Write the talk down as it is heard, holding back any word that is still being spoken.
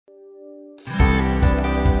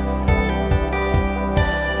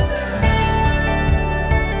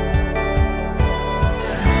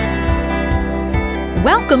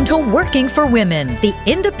Welcome to Working for Women, the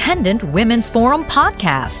Independent Women's Forum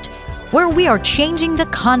podcast, where we are changing the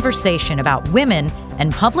conversation about women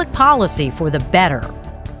and public policy for the better.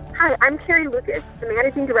 Hi, I'm Carrie Lucas, the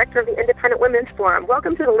Managing Director of the Independent Women's Forum.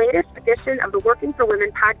 Welcome to the latest edition of the Working for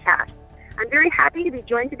Women podcast. I'm very happy to be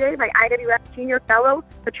joined today by IWF Senior Fellow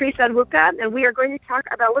Patrice Onwuka, and we are going to talk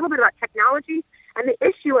about a little bit about technology and the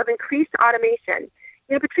issue of increased automation.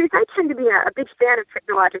 You know, Patrice, I tend to be a big fan of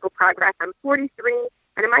technological progress. I'm 43,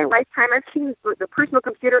 and in my lifetime, I've seen the personal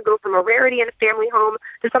computer go from a rarity in a family home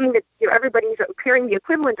to something that everybody's carrying the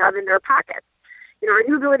equivalent of in their pockets. Our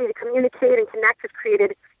new ability to communicate and connect has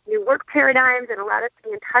created new work paradigms and allowed us to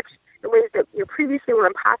be in touch in ways that previously were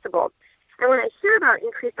impossible. And when I hear about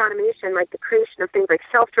increased automation, like the creation of things like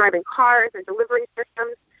self-driving cars and delivery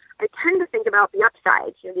systems, I tend to think about the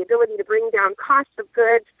upsides, the ability to bring down costs of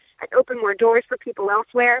goods and open more doors for people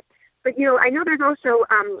elsewhere. But, I know there's also,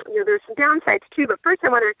 there's some downsides too. But first I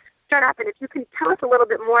want to start off, and if you can tell us a little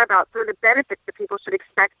bit more about sort of the benefits that people should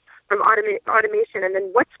expect from automation, and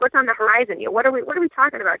then what's on the horizon. What are we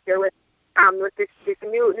talking about here with this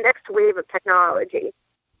new next wave of technology?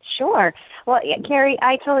 Sure. Well, yeah, Carrie,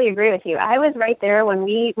 I totally agree with you. I was right there when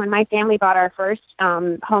my family bought our first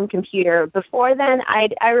home computer. Before then,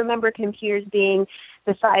 I remember computers being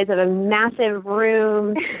the size of a massive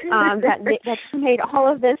room that made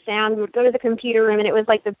all of this sound. We would go to the computer room, and it was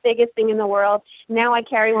like the biggest thing in the world. Now I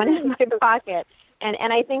carry one in my pocket. And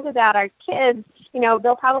I think about our kids,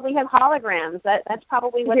 they'll probably have holograms. That's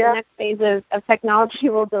probably what the next phase of technology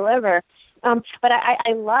will deliver. But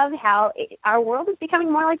I love how our world is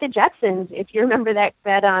becoming more like the Jetsons, if you remember that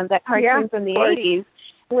cartoon from the 80s,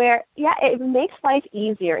 where, it makes life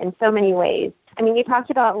easier in so many ways. I mean, you talked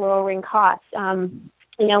about lowering costs.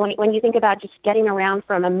 When you think about just getting around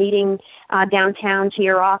from a meeting downtown to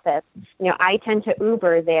your office, I tend to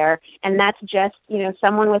Uber there, and that's just,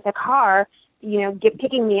 someone with a car,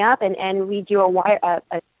 picking me up, and we do a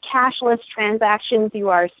cashless transaction through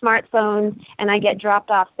our smartphones, and I get dropped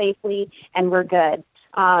off safely, and we're good.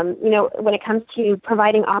 When it comes to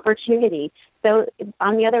providing opportunity, so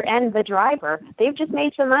on the other end, the driver, they've just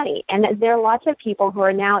made some money, and there are lots of people who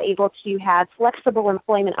are now able to have flexible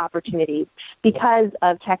employment opportunities because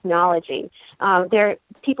of technology. There are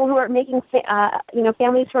people who are making,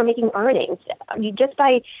 families who are making earnings just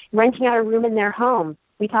by renting out a room in their home.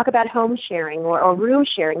 We talk about home sharing or room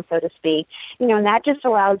sharing, so to speak, and that just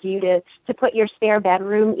allows you to put your spare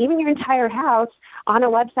bedroom, even your entire house, on a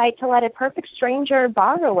website to let a perfect stranger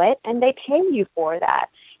borrow it, and they pay you for that.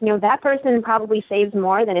 That person probably saves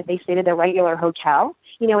more than if they stayed at a regular hotel.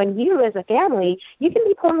 And you as a family, you can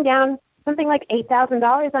be pulling down something like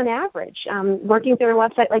 $8,000 on average, working through a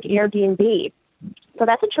website like Airbnb. So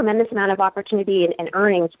that's a tremendous amount of opportunity and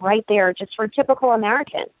earnings right there just for typical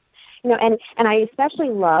Americans. And I especially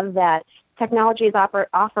love that technology is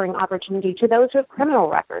offering opportunity to those with criminal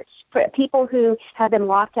records, for people who have been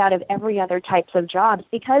locked out of every other types of jobs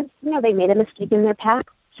because, they made a mistake in their past.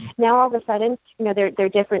 Now all of a sudden, their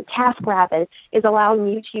different TaskRabbit is allowing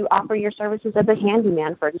you to offer your services as a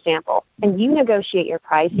handyman, for example, and you negotiate your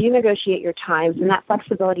price, you negotiate your times, and that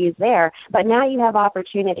flexibility is there. But now you have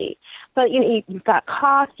opportunity. So you've got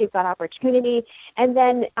cost, you've got opportunity, and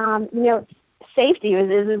then safety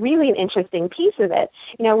is really an interesting piece of it.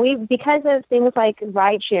 Because of things like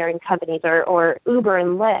ride-sharing companies or Uber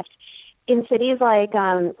and Lyft, in cities like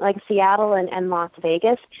Seattle and Las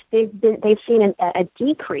Vegas, they've seen a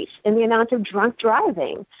decrease in the amount of drunk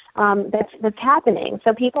driving that's happening.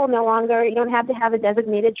 So people no longer, you don't have to have a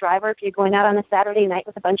designated driver if you're going out on a Saturday night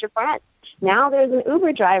with a bunch of friends. Now there's an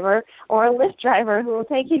Uber driver or a Lyft driver who will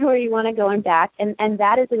take you to where you want to go and back, and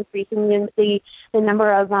that is increasing the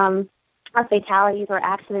number of fatalities or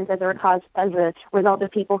accidents as a result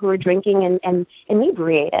of people who are drinking and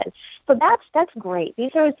inebriated. So that's great.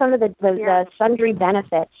 These are some of the sundry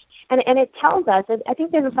benefits. And it tells us, I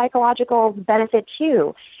think there's a psychological benefit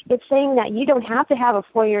too. It's saying that you don't have to have a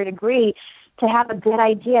 4-year degree to have a good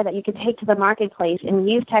idea that you can take to the marketplace and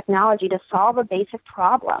use technology to solve a basic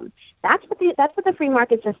problem. That's what the free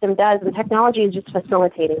market system does, and technology is just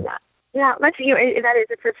facilitating that. Yeah, that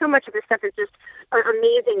is, for so much of this stuff is just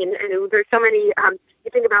amazing, and there's so many,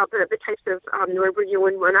 you think about the types of,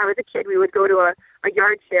 when I was a kid, we would go to a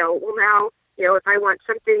yard sale. Well, now, if I want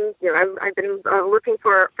something, I've been looking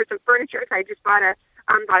for some furniture, so I just bought a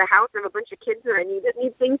house and have a bunch of kids that I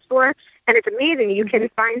need things for, and it's amazing. You can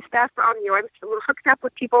find stuff, I was hooked up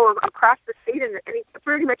with people across the state and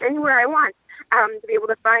pretty much anywhere I want, to be able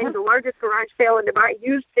to find the largest garage sale and to buy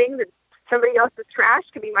used things and somebody else's trash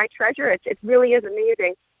can be my treasure. It really is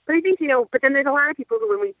amazing. But I think, but then there's a lot of people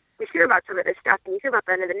who, when you hear about some of this stuff, and you hear about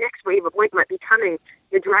the next wave of what might be coming,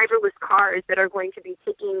 your driverless cars that are going to be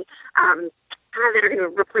taking, that are going to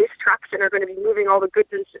replace trucks and are going to be moving all the goods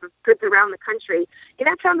around the country. And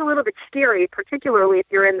that sounds a little bit scary, particularly if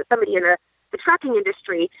you're somebody in the trucking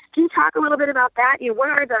industry. Can you talk a little bit about that? What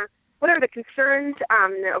are the concerns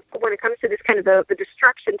when it comes to this kind of the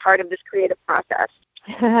destruction part of this creative process?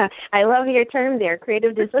 I love your term there,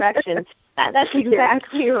 creative destruction. That's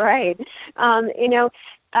exactly right.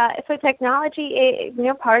 So technology,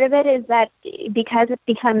 part of it is that because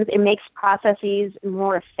it makes processes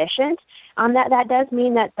more efficient. That does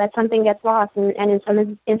mean that something gets lost, and in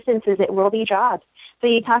some instances it will be jobs. So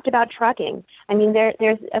you talked about trucking. I mean,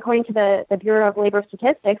 there's according to the Bureau of Labor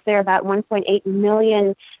Statistics, there are about 1.8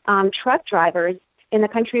 million truck drivers in the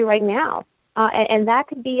country right now. And that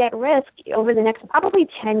could be at risk over the next probably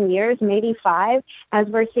 10 years, maybe 5, as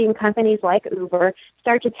we're seeing companies like Uber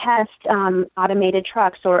start to test automated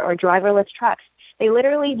trucks or driverless trucks. They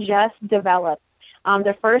literally just developed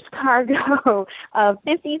the first cargo of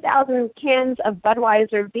 50,000 cans of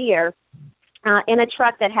Budweiser beer in a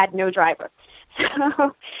truck that had no driver.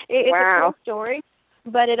 So it's a cool story.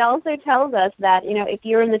 But it also tells us that, if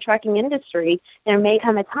you're in the trucking industry, there may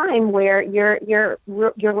come a time where your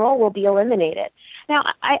role will be eliminated.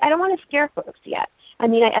 Now, I don't want to scare folks yet. I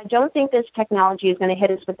mean, I don't think this technology is going to hit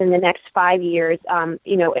us within the next 5 years,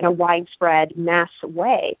 in a widespread mass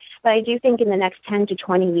way. But I do think in the next 10 to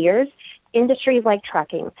 20 years, industries like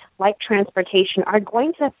trucking, like transportation, are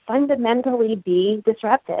going to fundamentally be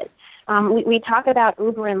disrupted. We talk about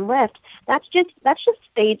Uber and Lyft. That's just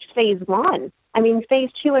phase 1. I mean, phase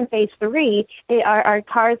 2 and phase 3 are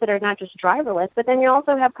cars that are not just driverless, but then you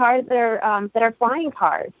also have cars that are flying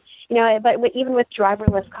cars. But even with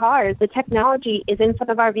driverless cars, the technology is in some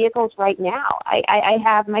of our vehicles right now.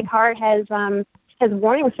 My car has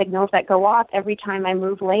warning signals that go off every time I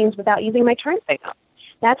move lanes without using my turn signal.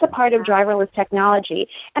 That's a part of driverless technology,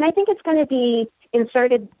 and I think it's going to be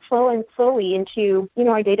inserted slowly into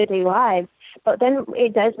our day-to-day lives. But then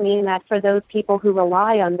it does mean that for those people who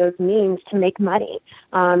rely on those means to make money,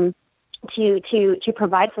 to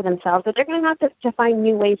provide for themselves, that they're going to have to find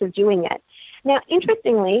new ways of doing it. Now,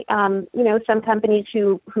 interestingly, some companies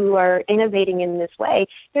who are innovating in this way,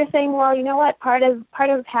 they're saying, well, you know what, part of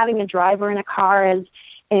having a driver in a car is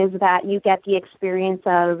that you get the experience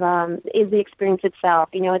is the experience itself.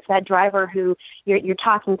 It's that driver who you're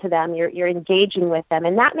talking to them, you're engaging with them,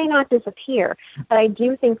 and that may not disappear. But I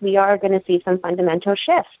do think we are going to see some fundamental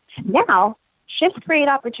shifts. Now, shifts create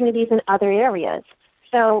opportunities in other areas.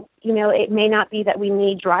 So, it may not be that we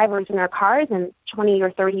need drivers in our cars in 20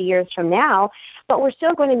 or 30 years from now, but we're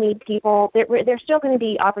still going to need people. There's still going to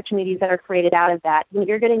be opportunities that are created out of that.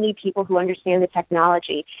 You're going to need people who understand the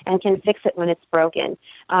technology and can fix it when it's broken.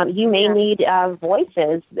 You may need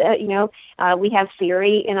voices. We have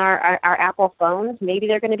Siri in our Apple phones. Maybe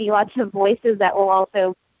there are going to be lots of voices that will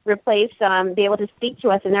also replace, be able to speak to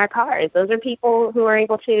us in our cars. Those are people who are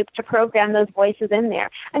able to program those voices in there.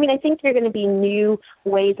 I mean, I think there are going to be new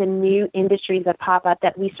ways and new industries that pop up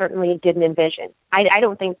that we certainly didn't envision. I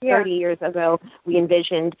don't think 30 years ago we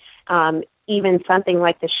envisioned even something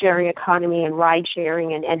like the sharing economy and ride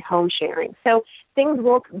sharing and home sharing. So things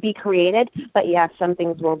will be created, but some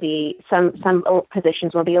things will be, some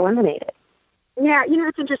positions will be eliminated. Yeah,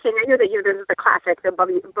 it's interesting. I know that there's the classic, the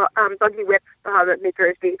buggy whip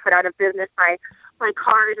makers being put out of business by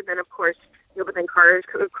cars, and then of course, but then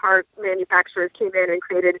car manufacturers came in and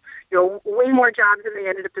created way more jobs than they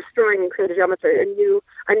ended up destroying, and created almost a new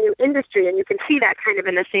industry. And you can see that kind of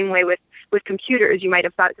in the same way with computers. You might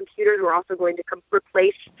have thought computers were also going to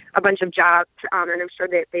replace a bunch of jobs, and I'm sure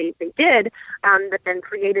that they did, but then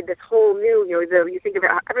created this whole new. You think of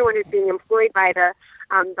it, everyone who's being employed by the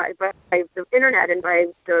internet and by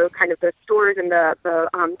the kind of the stores and the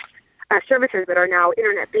services that are now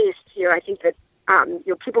internet-based. I think that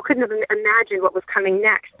people couldn't have imagined what was coming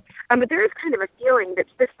next. But there is kind of a feeling that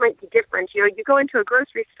this might be different. You go into a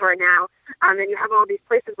grocery store now, and you have all these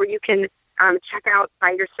places where you can check out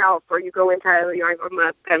by yourself, or you go into, I'm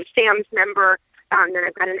a Sam's member, and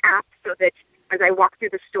I've got an app so that as I walk through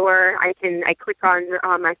the store, I click on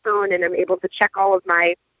my phone and I'm able to check all of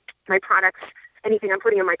my products, anything I'm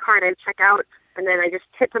putting in my cart, I check out, and then I just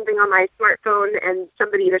hit something on my smartphone, and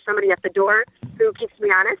there's somebody at the door who keeps me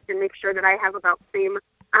honest and makes sure that I have about the same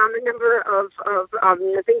number of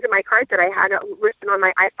the things in my cart that I had listed on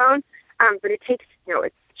my iPhone. But it takes,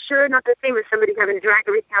 it's sure not the same as somebody having to drag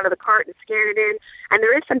everything out of the cart and scan it in. And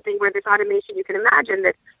there is something where this automation, you can imagine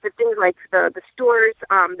that things like the stores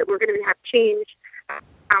that we're going to have change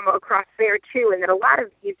across there too, and that a lot of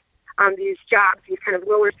these jobs, these kind of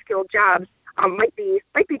lower skilled jobs, might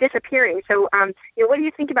be disappearing. So, what do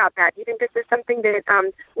you think about that? Do you think this is something that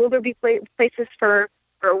will there be places for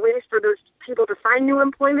ways for those people to find new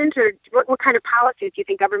employment, or what kind of policies do you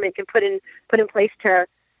think government can put in place to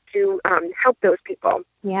help those people?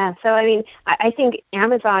 Yeah, so I think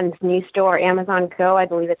Amazon's new store, Amazon Go, I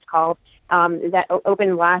believe it's called, that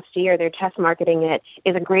opened last year, they're test marketing it,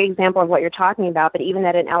 is a great example of what you're talking about, but even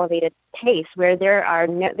at an elevated pace where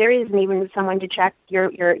there isn't even someone to check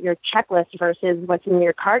your checklist versus what's in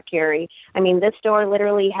your cart, Gary. This store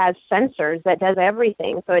literally has sensors that does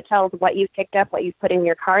everything. So it tells what you've picked up, what you've put in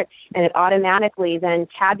your cart, and it automatically then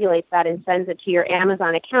tabulates that and sends it to your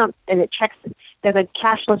Amazon account, and it checks. There's a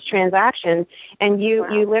cashless transaction, and you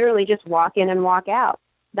literally just walk in and walk out.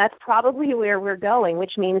 That's probably where we're going,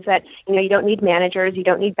 which means that, you don't need managers, you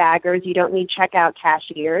don't need baggers, you don't need checkout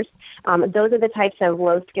cashiers. Those are the types of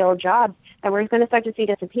low-skill jobs that we're going to start to see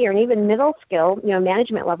disappear, and even middle-skill,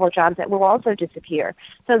 management-level jobs that will also disappear.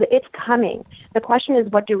 So it's coming. The question is,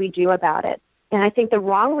 what do we do about it? And I think the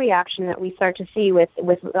wrong reaction that we start to see with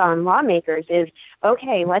lawmakers is,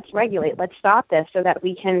 okay, let's regulate, let's stop this so that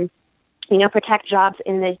we can protect jobs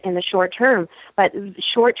in the short term. But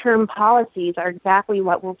short-term policies are exactly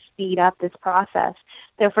what will speed up this process.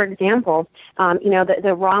 So, for example,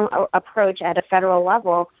 the wrong approach at a federal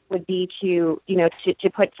level would be to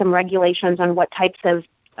put some regulations on what types of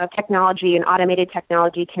technology and automated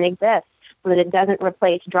technology can exist so that it doesn't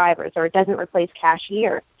replace drivers or it doesn't replace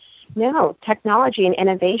cashiers. No, technology and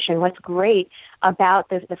innovation, what's great about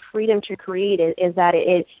the freedom to create is that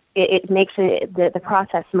it makes the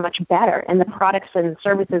process much better and the products and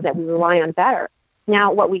services that we rely on better.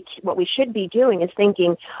 Now, what we should be doing is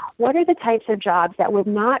thinking, what are the types of jobs that would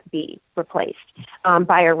not be replaced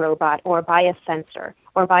by a robot or by a sensor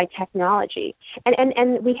or by technology?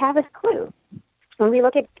 And we have a clue. When we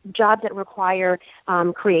look at jobs that require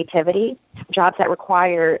creativity, jobs that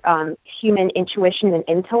require human intuition and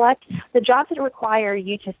intellect, the jobs that require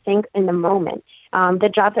you to think in the moment,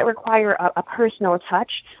 the jobs that require a personal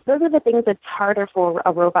touch, those are the things that's harder for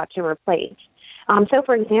a robot to replace. So,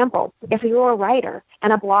 for example, if you're a writer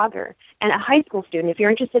and a blogger and a high school student, if you're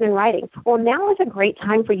interested in writing, well, now is a great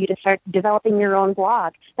time for you to start developing your own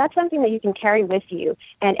blog. That's something that you can carry with you.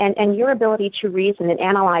 And your ability to reason and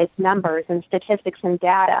analyze numbers and statistics and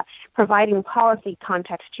data, providing policy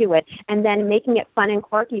context to it, and then making it fun and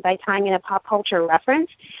quirky by tying in a pop culture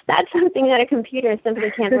reference, that's something that a computer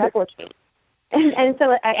simply can't replicate. And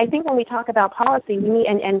so I think when we talk about policy,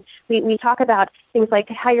 we talk about things like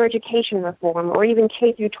higher education reform or even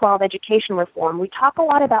K through 12 education reform. We talk a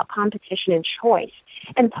lot about competition and choice.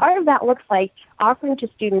 And part of that looks like offering to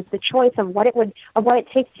students the choice of what it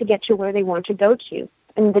takes to get to where they want to go to,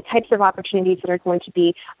 and the types of opportunities that are going to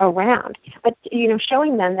be around. But,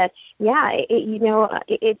 showing them that,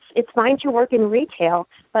 it's fine to work in retail,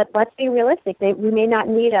 but let's be realistic. We may not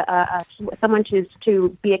need someone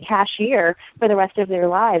to be a cashier for the rest of their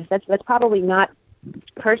lives. That's probably not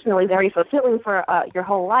personally very fulfilling for your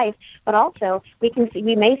whole life, but also we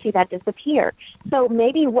may see that disappear. So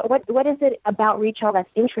maybe what is it about retail that's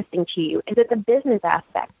interesting to you? Is it the business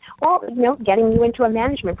aspect? Well, getting you into a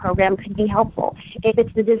management program could be helpful. If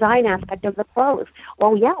it's the design aspect of the clothes,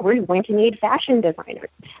 well, yeah, we're going to need fashion designers.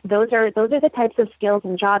 Those are the types of skills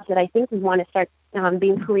and jobs that I think we want to start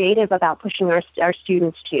being creative about pushing our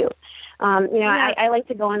students to. I like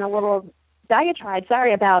to go on a little diatribe,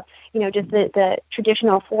 about, just the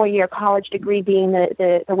traditional 4-year college degree being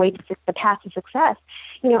the way to the path to success.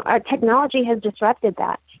 Our technology has disrupted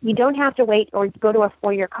that. You don't have to wait or go to a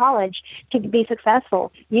 4-year college to be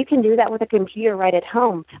successful. You can do that with a computer right at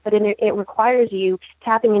home, but it requires you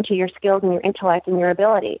tapping into your skills and your intellect and your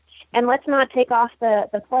ability. And let's not take off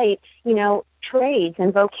the plate, trades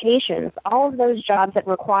and vocations, all of those jobs that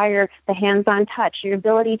require the hands-on touch, your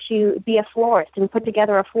ability to be a florist and put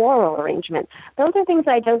together a floral arrangement. Those are things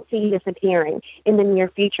I don't see disappearing in the near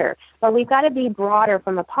future. But we've got to be broader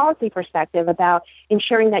from a policy perspective about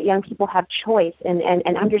ensuring that young people have choice and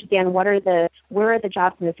understand where are the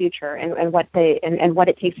jobs in the future and what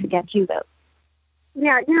it takes to get to those.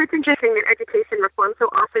 Yeah, it's interesting that education reform so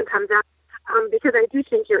often comes up because I do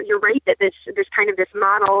think you're right that there's kind of this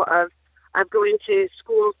model of going to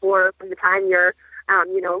school from the time you're, a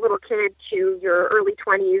little kid to your early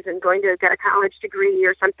 20s and going to get a college degree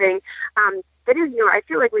or something. That is, I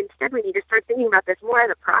feel like we need to start thinking about this more as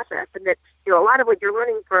a process, and that, a lot of what you're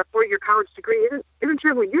learning for a 4-year college degree isn't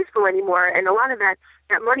truly useful anymore. And a lot of that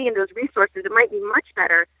money and those resources, it might be much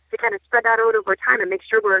better to kind of spread that out over time and make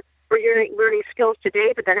sure we're learning skills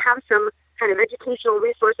today, but then have some kind of educational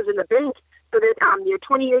resources in the bank so that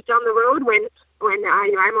 20 years down the road, when when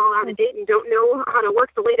I'm all out of date and don't know how to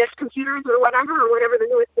work the latest computers or whatever the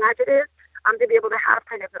newest gadget is, to be able to have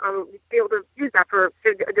be able to use that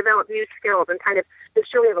to develop new skills and kind of make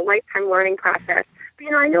sure we have a lifetime learning process.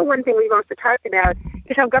 But, I know one thing we've also talked about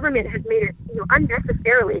is how government has made it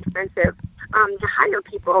unnecessarily expensive to hire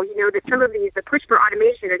people. That some of the push for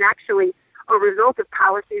automation is actually a result of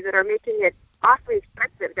policies that are making it awfully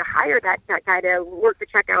expensive to hire that guy to work the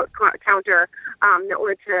checkout counter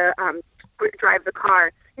or to drive the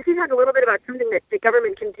car. If you talk a little bit about something that the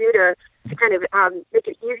government can do to kind of make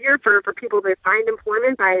it easier for people to find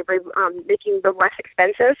employment by making them less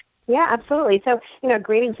expensive. Yeah, absolutely. So, a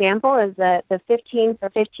great example is the 15 for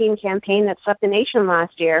 15 campaign that swept the nation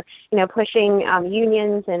last year, pushing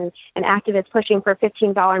unions and activists pushing for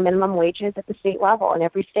 $15 minimum wages at the state level in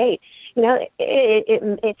every state.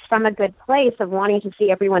 It's from a good place of wanting to see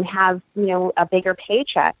everyone have, a bigger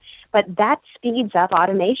paycheck, but that speeds up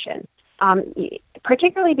automation,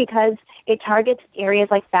 particularly because it targets areas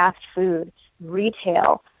like fast food,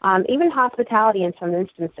 retail, even hospitality in some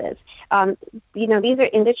instances. These are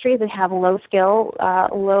industries that have low skill,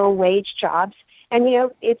 low wage jobs. And,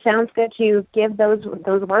 it sounds good to give those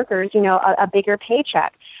workers, a bigger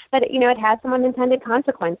paycheck. But, it has some unintended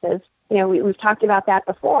consequences. We've talked about that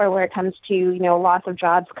before where it comes to, loss of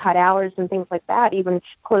jobs, cut hours and things like that, even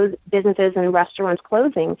businesses and restaurants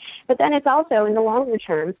closing. But then it's also in the longer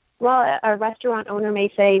term. Well, a restaurant owner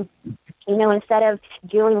may say, instead of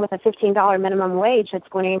dealing with a $15 minimum wage that's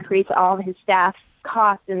going to increase all of his staff's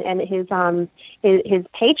costs and his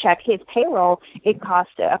paycheck, his payroll, it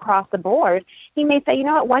costs across the board, he may say,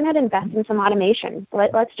 why not invest in some automation?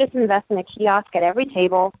 Let's just invest in a kiosk at every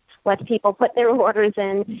table. Let people put their orders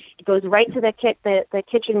in. It goes right to the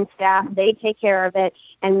kitchen staff. They take care of it.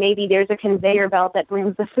 And maybe there's a conveyor belt that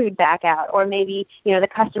brings the food back out. Or maybe, the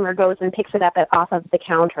customer goes and picks it up off of the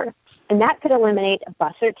counter. And that could eliminate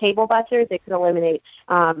table bussers. It could eliminate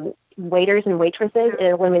waiters and waitresses.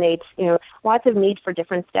 It eliminates, lots of need for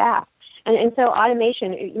different staff. And so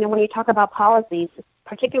automation, when you talk about policies,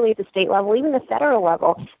 particularly at the state level, even the federal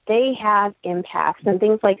level, they have impacts. And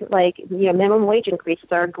things like minimum wage increases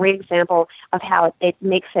are a great example of how it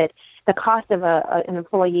makes the cost of an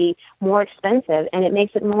employee more expensive, and it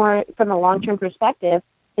makes it more, from a long-term perspective,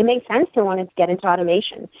 it makes sense to want to get into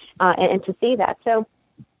automation and to see that. So,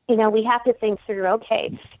 we have to think through,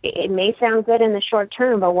 okay, it may sound good in the short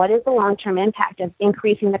term, but what is the long-term impact of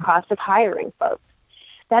increasing the cost of hiring folks?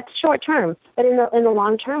 That's short term, but in the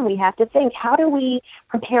long term, we have to think, how do we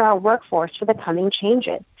prepare our workforce for the coming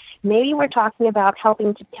changes? Maybe we're talking about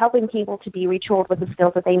helping people to be retooled with the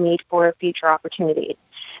skills that they need for future opportunities.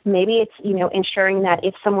 Maybe it's ensuring that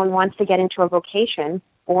if someone wants to get into a vocation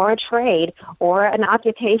or a trade or an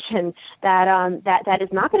occupation that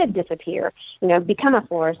is not going to disappear, become a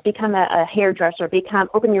florist, become a hairdresser,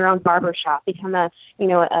 open your own barber shop, become an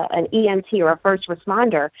EMT or a first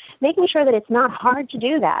responder, making sure that it's not hard to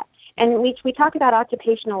do that. And we talk about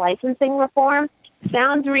occupational licensing reform.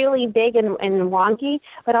 Sounds really big and wonky,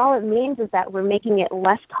 but all it means is that we're making it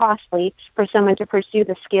less costly for someone to pursue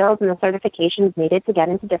the skills and the certifications needed to get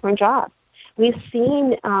into different jobs. We've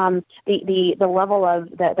seen the level of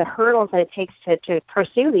the hurdles that it takes to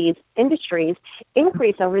pursue these industries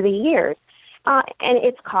increase over the years. And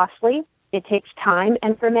it's costly. It takes time.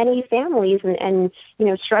 And for many families and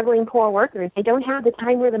struggling poor workers, they don't have the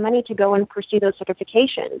time or the money to go and pursue those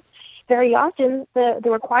certifications. Very often, the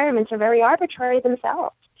requirements are very arbitrary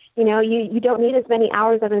themselves. You don't need as many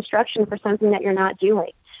hours of instruction for something that you're not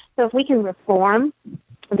doing. So if we can reform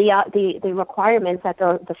the requirements at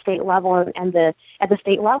the state level and at the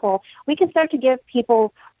state level, we can start to give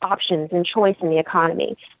people options and choice in the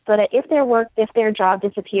economy, so that if their job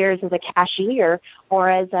disappears as a cashier or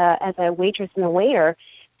as a waitress and a waiter,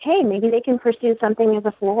 hey, maybe they can pursue something as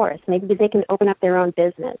a florist. Maybe they can open up their own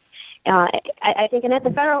business. I think, and at the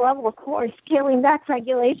federal level, of course, scaling back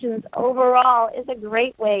regulations overall is a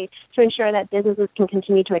great way to ensure that businesses can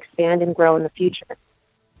continue to expand and grow in the future.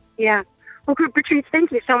 Yeah. Well, Patrice,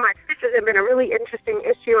 thank you so much. This has been a really interesting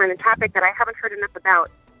issue and a topic that I haven't heard enough about.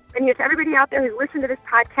 And to everybody out there who's listened to this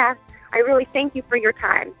podcast, I really thank you for your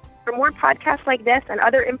time. For more podcasts like this and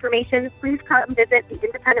other information, please come visit the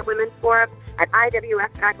Independent Women's Forum at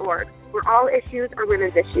IWF.org, where all issues are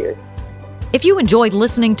women's issues. If you enjoyed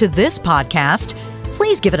listening to this podcast,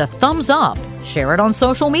 please give it a thumbs up, share it on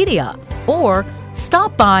social media, or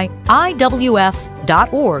stop by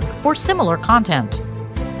IWF.org for similar content.